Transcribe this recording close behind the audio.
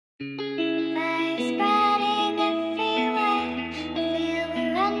Shout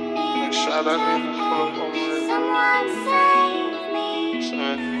out nigga, pull up on me. Someone save me.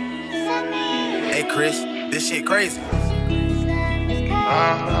 Hey Chris, this shit crazy.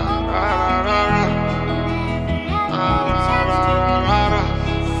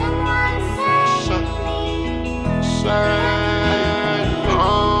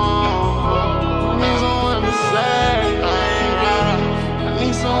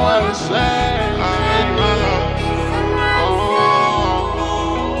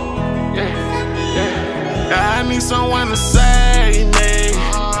 I need someone to save me.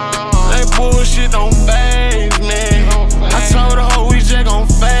 That bullshit don't faze me. I told the hoe we just gon'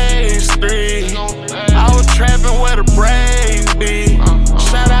 phase 3. I was trapping where the braves be.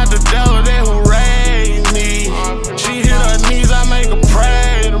 Shout out to Della, that who raised me. She hit her knees, I make her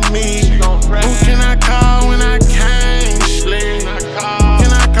pray to me. Who can I call when I can't sleep?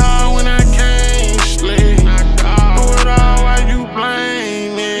 Can I call when I can't sleep? Do it all while you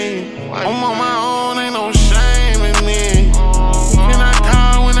blame me. I'm on my own, ain't no shame in me. Can I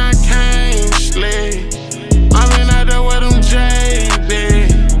call when I can't sleep? I've been out there with them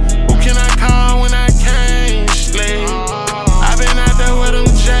JB. Who can I call when I can't sleep? I've been out there with them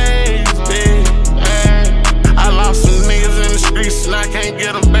JB. I lost some niggas in the streets and I can't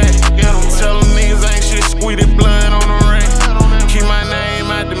get them back. Tell them niggas ain't shit, squeezed blood on the rack. Keep my name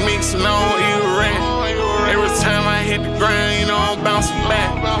out the mix and I don't eat a rat. Every time I hit the ground, you know I'm bouncing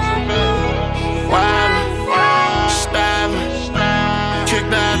back. Wildin', stylin',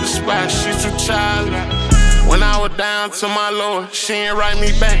 kicked out the spot, she too childish. When I was down to my Lord, she ain't write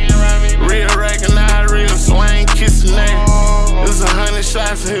me back. Real recognize real, so I ain't kissing that. There's 100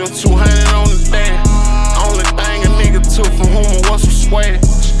 shots here, 200 on the dash. Only thing a nigga took from Humma was some swag.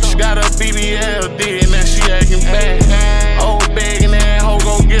 She got her BBL did, now she acting bad. Old begging that hoe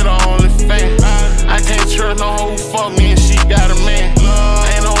go get her OnlyFans. I can't trust no hoe who fuck me and she got a man.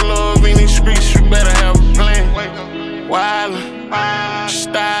 Ain't no love in these streets, you better have a plan. Wildin',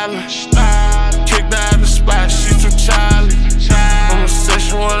 stylin', kicked out the spot, she too childish. I'm a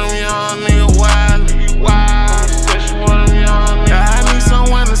session with them young nigga wildin'. I need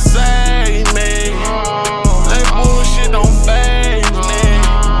someone to save me. That bullshit don't faze me.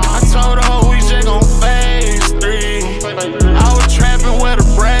 I told the hoe we just gon' phase 3. I was trapping where the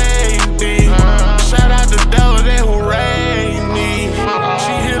braves be. Shout out to Della, that who raised me.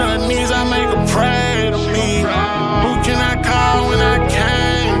 She hit her knees, I make her pray to me. Who can I call when I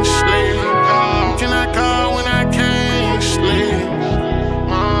can't sleep? Who can I call when I can't sleep?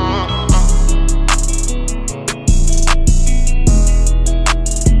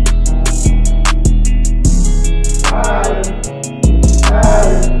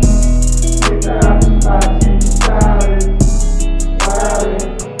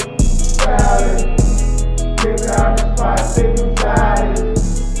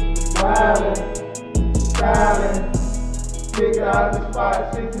 Kick out the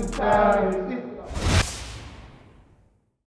spot 60 times.